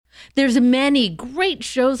There's many great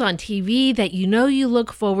shows on TV that you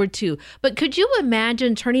look forward to. But could you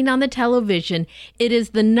imagine turning on the television? It is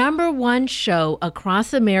the #1 show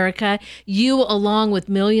across America. You, along with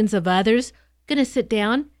millions of others, going to sit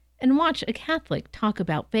down and watch a Catholic talk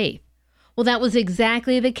about faith. Well, that was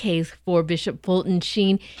exactly the case for Bishop Fulton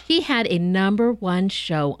Sheen. He had a #1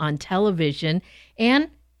 show on television, and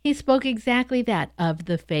he spoke exactly that, of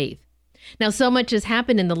the faith. Now, so much has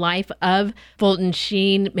happened in the life of Fulton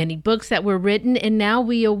Sheen, many books that were written, and now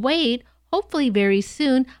we await, hopefully very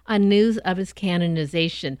soon, on news of his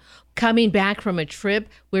canonization. Coming back from a trip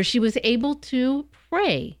where she was able to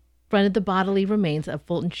pray in front of the bodily remains of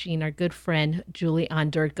Fulton Sheen, our good friend, Julie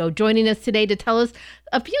Onderko, joining us today to tell us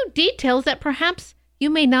a few details that perhaps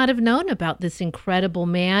you may not have known about this incredible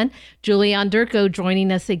man. Julie Onderko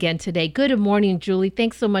joining us again today. Good morning, Julie.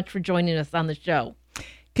 Thanks so much for joining us on the show.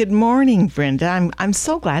 Good morning, Brenda. I'm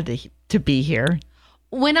so glad to be here.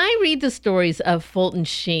 When I read the stories of Fulton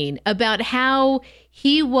Sheen about how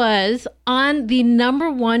he was on the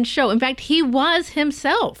 #1 show, in fact, he was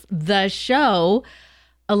himself the show,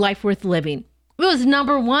 A Life Worth Living. It was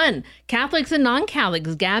 #1. Catholics and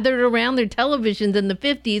non-Catholics gathered around their televisions in the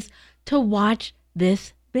 50s to watch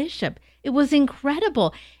this bishop. It was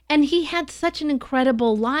incredible. And he had such an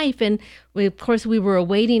incredible life. And of course, we were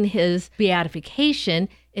awaiting his beatification.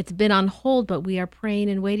 It's been on hold, but we are praying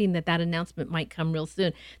and waiting that announcement might come real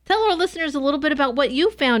soon. Tell our listeners a little bit about what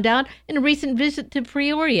you found out in a recent visit to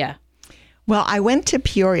Peoria. Well, I went to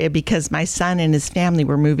Peoria because my son and his family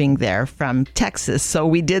were moving there from Texas. So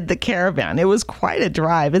we did the caravan. It was quite a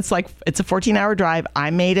drive. It's a 14-hour drive. I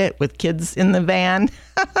made it with kids in the van.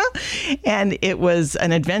 And it was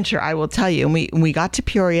an adventure, I will tell you. And we got to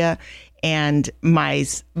Peoria, and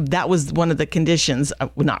that was one of the conditions.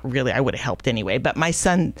 Not really, I would have helped anyway. But my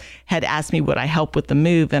son had asked me, would I help with the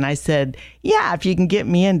move? And I said, yeah, if you can get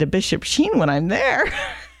me into Bishop Sheen when I'm there.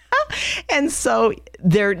 And so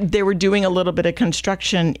they were doing a little bit of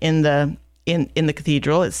construction in the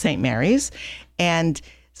cathedral at St. Mary's, and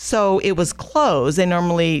so it was closed. They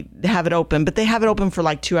normally have it open, but they have it open for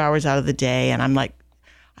like 2 hours out of the day. And I'm like,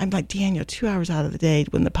 Daniel, 2 hours out of the day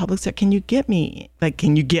when the public's there, can you get me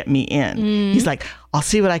in? He's like, I'll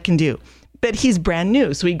see what I can do. But he's brand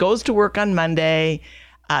new, so he goes to work on Monday.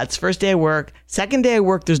 It's first day of work. Second day of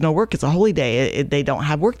work, there's no work. It's a holy day. They don't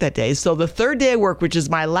have work that day. So the third day of work, which is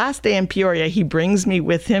my last day in Peoria, he brings me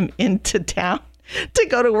with him into town to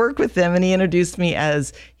go to work with him. And he introduced me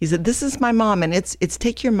he said, this is my mom, and it's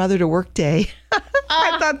take your mother to work day.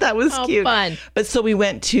 I thought that was cute. Fun. But so we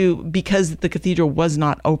went because the cathedral was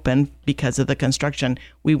not open because of the construction,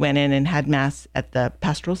 we went in and had mass at the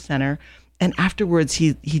pastoral center. And afterwards,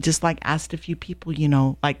 he just asked a few people,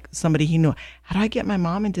 like somebody he knew, how do I get my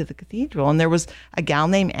mom into the cathedral? And there was a gal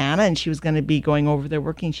named Anna, and she was going to be going over there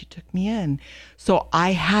working. She took me in. So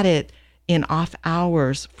I had it in off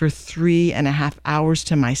hours for 3.5 hours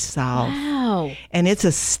to myself. Wow. And it's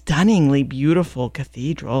a stunningly beautiful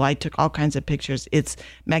cathedral. I took all kinds of pictures. It's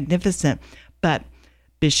magnificent. But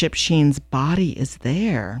Bishop Sheen's body is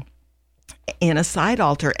there in a side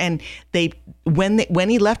altar, and when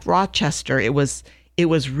he left Rochester, it was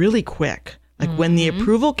really quick. When the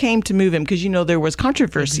approval came to move him, because there was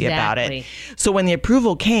controversy about it. So when the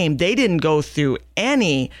approval came, they didn't go through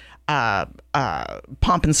any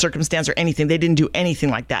pomp and circumstance or anything. They didn't do anything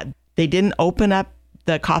like that. They didn't open up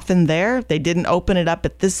the coffin there. They didn't open it up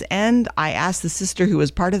at this end. I asked the sister who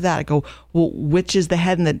was part of that, I go, well, which is the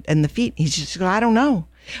head and the feet? He just goes, I don't know.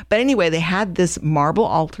 But anyway, they had this marble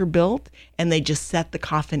altar built, and they just set the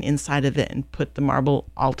coffin inside of it and put the marble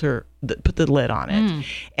altar, put the lid on it.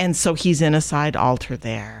 And so he's in a side altar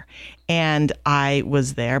there. And I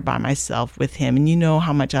was there by myself with him. And you know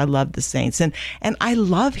how much I love the saints. And I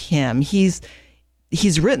love him. He's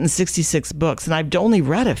written 66 books, and I've only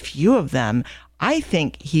read a few of them. I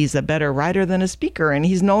think he's a better writer than a speaker, and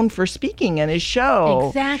he's known for speaking in his show.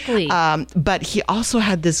 Exactly. But he also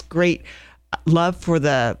had this great love for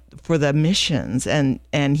the missions,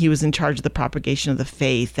 and he was in charge of the propagation of the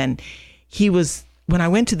faith. And he was, when I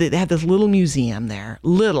went to they had this little museum there,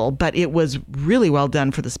 but it was really well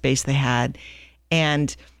done for the space they had.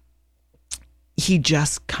 And he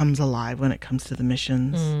just comes alive when it comes to the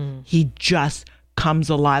missions. He just comes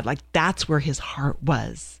alive. That's where his heart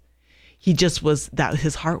was. He just was, that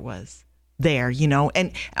his heart was there,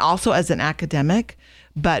 and also as an academic,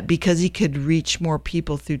 but because he could reach more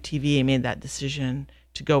people through TV, he made that decision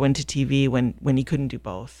to go into TV when he couldn't do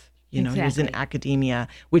both. Exactly. He was in academia,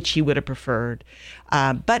 which he would have preferred.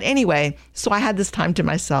 But anyway, so I had this time to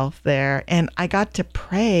myself there, and I got to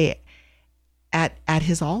pray at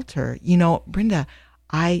his altar. Brenda,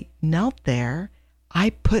 I knelt there.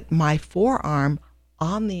 I put my forearm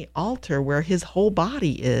on the altar where his whole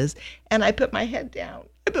body is, and I put my head down.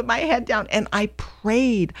 And I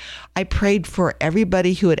prayed. I prayed for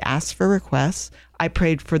everybody who had asked for requests. I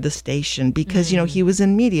prayed for the station because, he was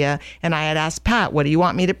in media, and I had asked Pat, what do you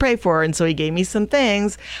want me to pray for? And so he gave me some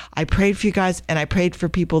things. I prayed for you guys, and I prayed for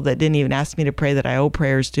people that didn't even ask me to pray that I owe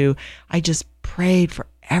prayers to. I just prayed for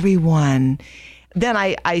everyone. Then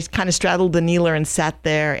I kind of straddled the kneeler and sat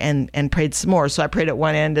there and prayed some more. So I prayed at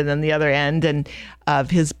one end and then the other end and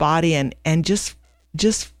of his body and just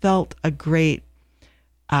felt a great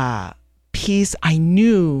peace. I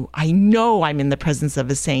know I'm in the presence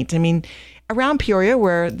of a saint. I mean, around Peoria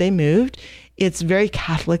where they moved, it's very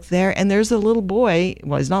Catholic there. And there's a little boy,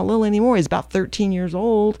 well, he's not little anymore. He's about 13 years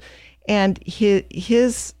old. And he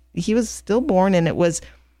was stillborn, and it was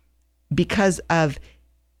because of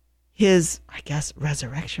his, I guess,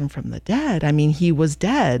 resurrection from the dead. I mean, he was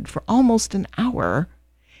dead for almost an hour.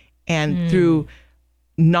 And through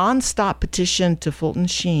nonstop petition to Fulton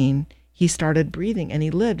Sheen, he started breathing and he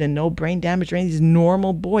lived, and no brain damage or anything. He's a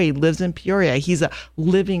normal boy. He lives in Peoria. He's a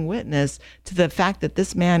living witness to the fact that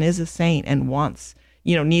this man is a saint and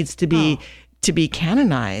needs to be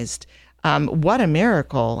canonized. What a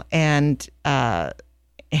miracle. And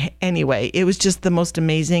anyway, it was just the most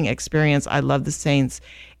amazing experience. I love the saints.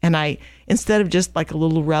 And instead of just like a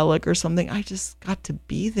little relic or something, I just got to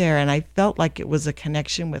be there, and I felt like it was a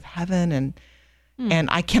connection with heaven. And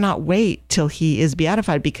I cannot wait till he is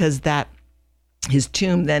beatified, because his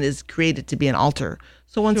tomb then is created to be an altar.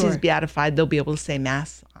 So once he's beatified, they'll be able to say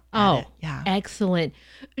mass. Yeah. Excellent.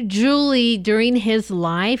 Julie, during his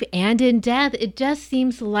life and in death, it just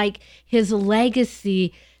seems like his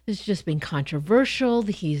legacy has just been controversial.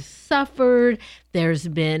 He's suffered. There's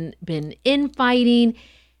been infighting.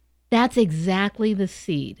 That's exactly the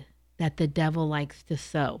seed that the devil likes to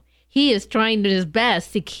sow. He is trying his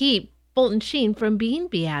best to keep Fulton Sheen from being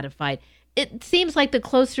beatified. It seems like the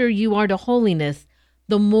closer you are to holiness,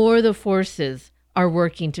 the more the forces are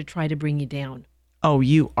working to try to bring you down. Oh,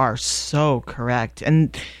 you are so correct.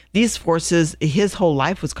 And these forces, his whole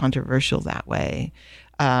life was controversial that way.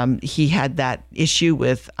 He had that issue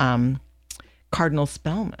with Cardinal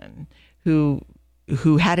Spellman, who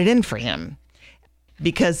had it in for him,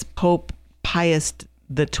 because Pope Pius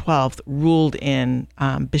XII ruled in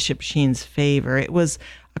Bishop Sheen's favor. It was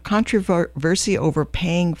a controversy over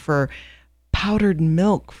paying for powdered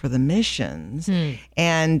milk for the missions.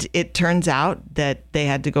 And it turns out that they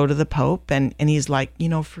had to go to the Pope, and he's like,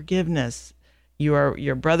 forgiveness.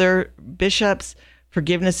 Your brother bishops,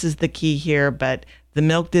 forgiveness is the key here, but the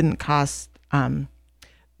milk didn't cost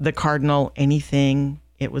the cardinal anything.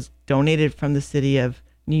 It was donated from the city of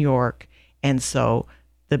New York. And so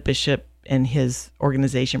the bishop and his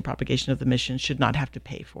organization, Propagation of the Mission, should not have to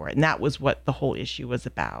pay for it. And that was what the whole issue was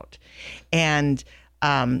about. And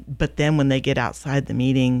but then when they get outside the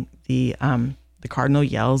meeting, the cardinal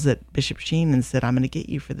yells at Bishop Sheen and said, "I'm going to get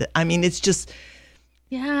you for this." I mean, it's just,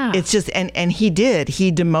 and he did.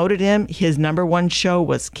 He demoted him. His number one show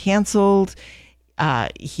was canceled.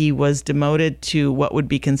 He was demoted to what would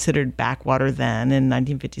be considered backwater then in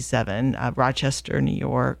 1957, Rochester, New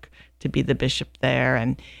York, to be the bishop there,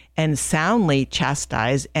 and soundly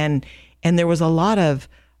chastised. And there was a lot of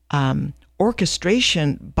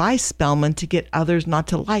orchestration by Spellman to get others not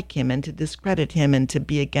to like him and to discredit him and to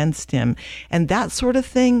be against him. And that sort of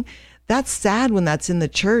thing, that's sad when that's in the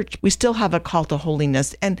church. We still have a call to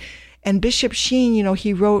holiness. And Bishop Sheen,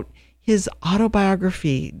 he wrote his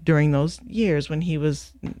autobiography during those years when he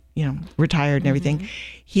was, retired and everything.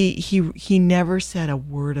 He never said a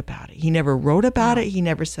word about it. He never wrote about it. He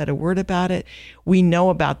never said a word about it. We know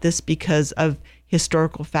about this because of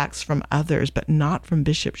historical facts from others, but not from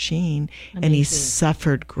Bishop Sheen. Amazing. And he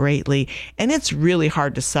suffered greatly. And it's really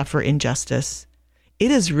hard to suffer injustice.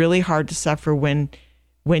 It is really hard to suffer when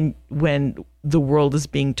the world is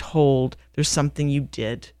being told there's something you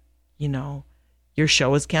did, your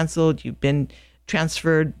show is canceled, you've been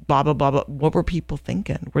transferred, blah, blah, blah, blah. What were people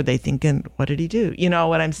thinking? Were they thinking, what did he do? You know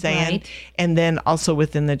what I'm saying? Right. And then also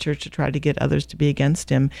within the church to try to get others to be against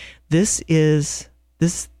him. This is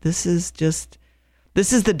the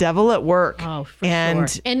devil at work. Oh, for sure.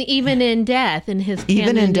 And even in death, in his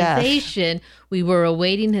canonization, we were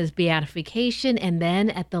awaiting his beatification, and then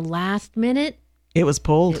at the last minute, it was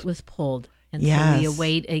pulled. And so we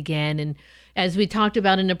await again. And as we talked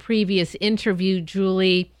about in a previous interview,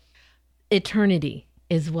 Julie, eternity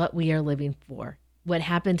is what we are living for. What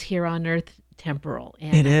happens here on earth, temporal.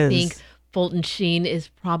 And I think Fulton Sheen is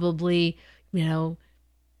probably,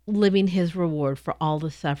 living his reward for all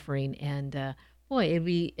the suffering. And Boy, it'd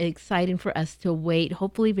be exciting for us to wait.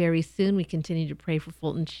 Hopefully, very soon, we continue to pray for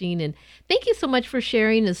Fulton Sheen. And thank you so much for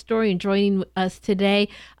sharing the story and joining us today.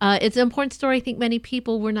 It's an important story I think many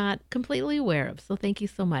people were not completely aware of. So thank you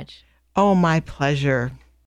so much. Oh, my pleasure.